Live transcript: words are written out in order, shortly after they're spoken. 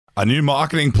A new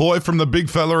marketing ploy from the big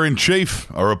fella in chief,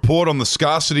 a report on the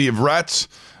scarcity of rats,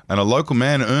 and a local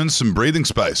man earns some breathing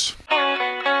space.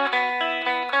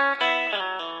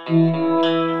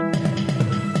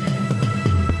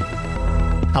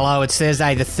 Hello, it's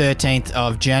Thursday the 13th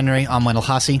of January. I'm Wendell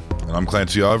Hussey. And I'm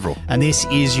Clancy Overall. And this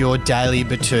is your Daily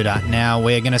Batuta. Now,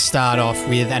 we're going to start off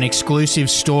with an exclusive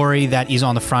story that is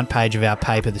on the front page of our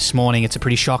paper this morning. It's a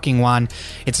pretty shocking one.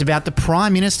 It's about the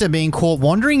Prime Minister being caught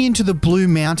wandering into the Blue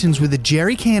Mountains with a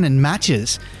jerry can and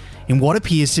matches in what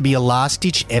appears to be a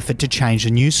last-ditch effort to change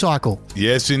the news cycle.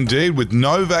 Yes, indeed. With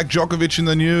Novak Djokovic in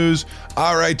the news,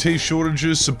 RAT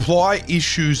shortages, supply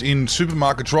issues in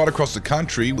supermarkets right across the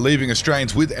country, leaving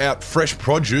Australians without fresh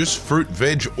produce, fruit,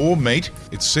 veg or meat,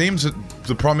 it seems that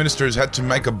the Prime Minister has had to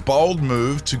make a bold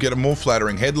move to get a more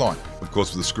flattering headline. Of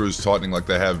course, with the screws tightening like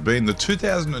they have been, the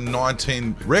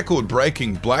 2019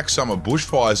 record-breaking Black Summer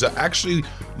bushfires are actually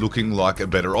looking like a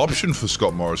better option for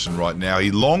Scott Morrison right now.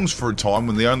 He longs for a time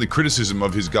when the only criticism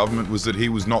of his government was that he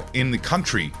was not in the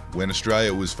country when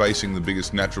Australia was facing the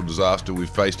biggest natural disaster we've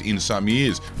faced in some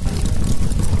years.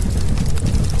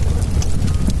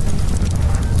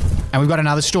 And we've got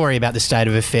another story about the state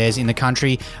of affairs in the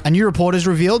country. A new report has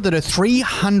revealed that a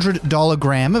 $300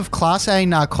 gram of Class A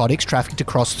narcotics trafficked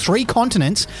across 3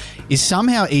 continents is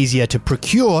somehow easier to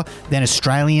procure than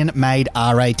Australian-made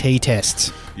RAT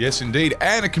tests. Yes, indeed.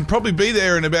 And it can probably be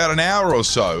there in about an hour or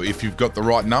so if you've got the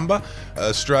right number.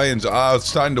 Australians are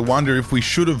starting to wonder if we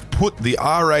should have put the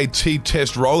RAT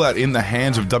test rollout in the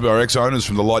hands of WRX owners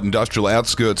from the light industrial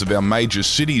outskirts of our major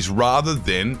cities rather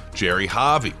than Jerry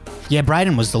Harvey. Yeah,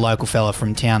 Braden was the local fella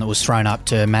from town that was thrown up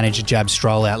to manage a jab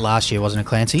stroll out last year, wasn't it,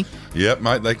 Clancy? Yep,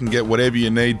 mate, they can get whatever you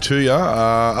need to you.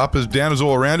 Uppers, downers,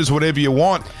 all arounders, whatever you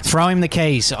want. Throw him the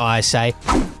keys, I say.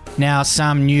 Now,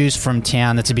 some news from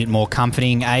town that's a bit more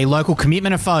comforting. A local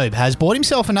commitment-ophobe has bought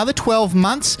himself another 12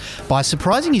 months by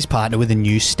surprising his partner with a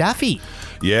new staffy.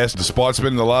 Yes, despite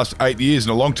spending the last 8 years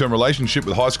in a long-term relationship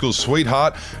with high school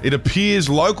sweetheart, it appears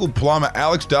local plumber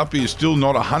Alex Duffy is still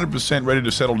not 100% ready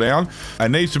to settle down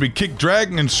and needs to be kicked,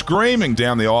 dragging and screaming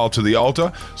down the aisle to the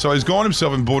altar. So he's gone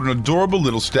himself and bought an adorable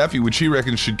little staffy, which he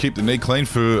reckons should keep the knee clean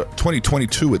for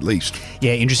 2022 at least.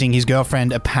 Yeah, interesting. His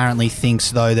girlfriend apparently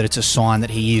thinks, though, that it's a sign that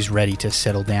he is ready to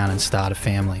settle down and start a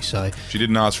family. So she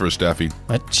didn't ask for a staffy,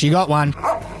 but she got one.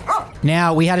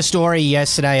 Now, we had a story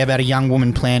yesterday about a young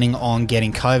woman planning on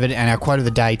getting COVID, and our quote of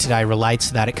the day today relates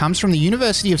to that. It comes from the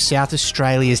University of South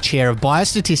Australia's Chair of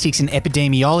Biostatistics and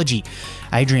Epidemiology,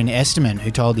 Adrian Esterman, who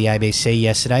told the ABC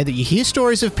yesterday that you hear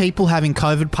stories of people having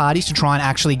COVID parties to try and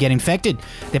actually get infected.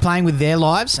 They're playing with their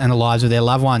lives and the lives of their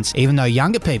loved ones. Even though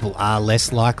younger people are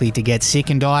less likely to get sick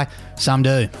and die, some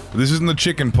do. This isn't the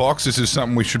chicken pox. This is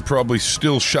something we should probably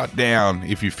still shut down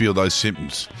if you feel those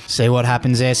symptoms. See what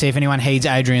happens there. See if anyone heeds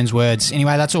Adrian's words.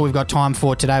 Anyway, that's all we've got time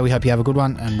for today. We hope you have a good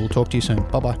one, and we'll talk to you soon.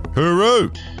 Bye-bye.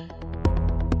 Hooroo!